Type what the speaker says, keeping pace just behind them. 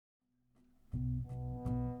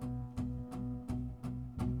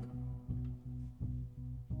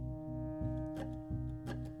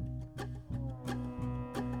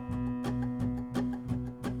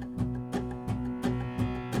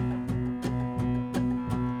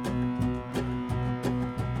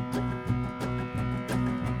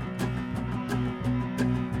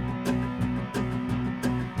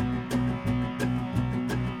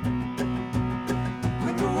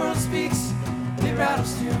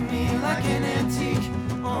talks to me like an antique,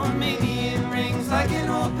 or maybe it rings like an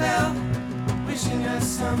old bell, wishing us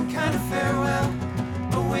some kind of farewell.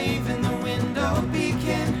 A wave in the window, a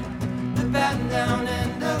beacon, the batten down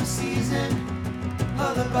end of a season.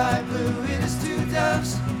 Lullaby blue, it is two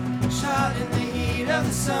doves, shot in the heat of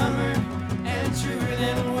the summer, and truer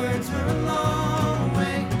than words. We're a long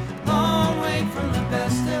way from the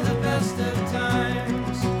best of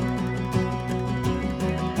times.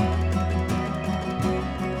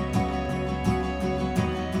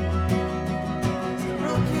 The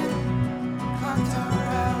broken clock tower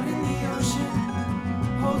out in the ocean,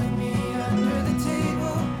 holding me under the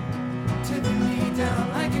table, tipping me down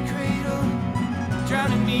like a cradle,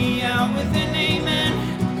 drowning me out with an amen,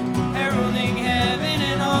 heralding heaven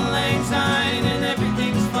and all lang syne, and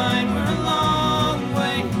everything's fine. We're a long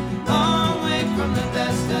way from the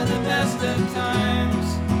best of times.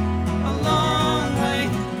 A long way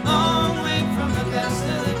from the best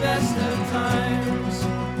of times.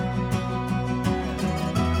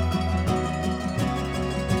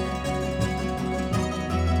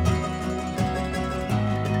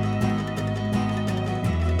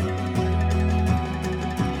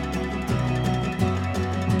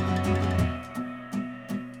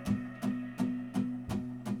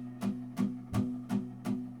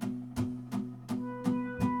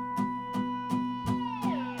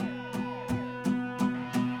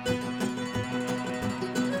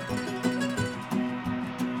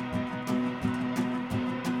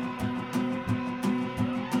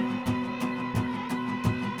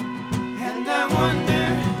 And I wonder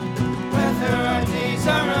whether our days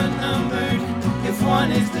are unnumbered, if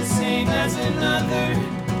one is the same as another,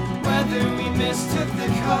 whether we mistook the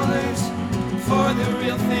colors for the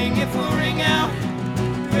real thing, if we'll ring out,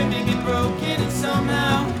 rimming and broken and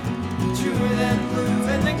somehow truer than blue,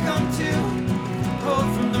 and then come to, pulled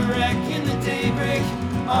from the wreck in the daybreak,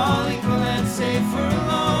 all equal and safe for